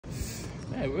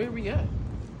Yeah, where we at?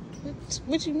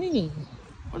 What you mean?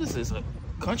 What is this, a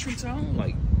country town?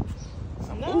 Like,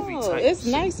 some movie No, type it's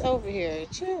shit. nice over here.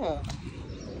 Chill.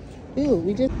 Ew,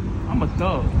 we just... I'm a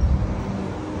thug.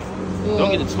 Well,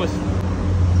 Don't get it twisted.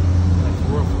 Like,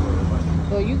 for real,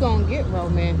 like, well, you gonna get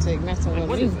romantic messing like, with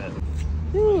what me. is that?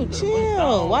 Dude,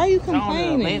 chill. Why are you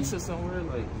complaining? Down in Atlanta somewhere,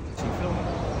 like, you feel me?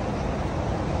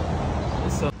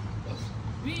 It's a...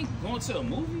 We ain't going to a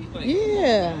movie? Like,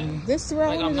 Yeah, come on, man. this is where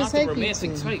Like, I I'm want to not the take you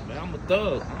romantic to. type, man. I'm a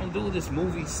thug. I don't do this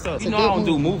movie stuff. It's You a know good I don't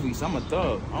do movie. movies. I'm a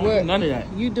thug. I don't Where- do none of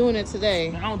that. You doing it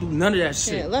today? Man, I don't do none of that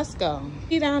shit. Yeah, let's go.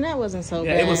 See down, that wasn't so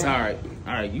Yeah, bad. it was alright.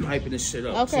 Alright, you hyping this shit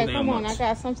up. Okay, too come damn on. much. I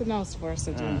got something else for us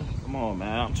to do. Come on,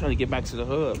 man. I'm trying to get back to the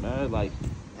hood, man. Like,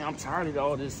 man, I'm tired of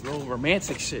all this little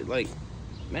romantic shit. Like,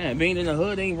 man, being in the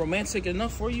hood ain't romantic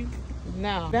enough for you?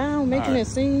 No. Down, making Alright. it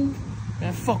seem.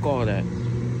 Man, fuck all that.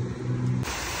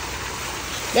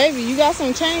 Baby, you got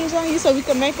some change on you so we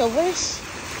can make a wish?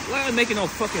 Why ain't making no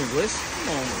fucking wish?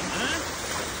 Come on, man.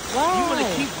 Why? You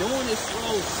wanna keep doing this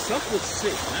little suckless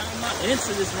shit, man. I'm not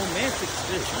into this romantic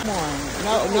shit, man. Come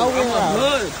on. I'm Nowhere a else.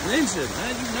 hood ninja,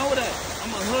 man. You know that.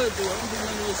 I'm a hood dude. I don't do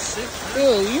none of this shit, man.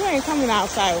 Dude, you ain't coming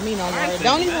outside with me no more. Alright,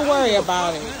 Don't then, even man. worry I don't give a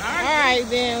about fuck, it. man. All right,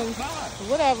 then. Bye.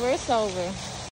 Whatever, it's over.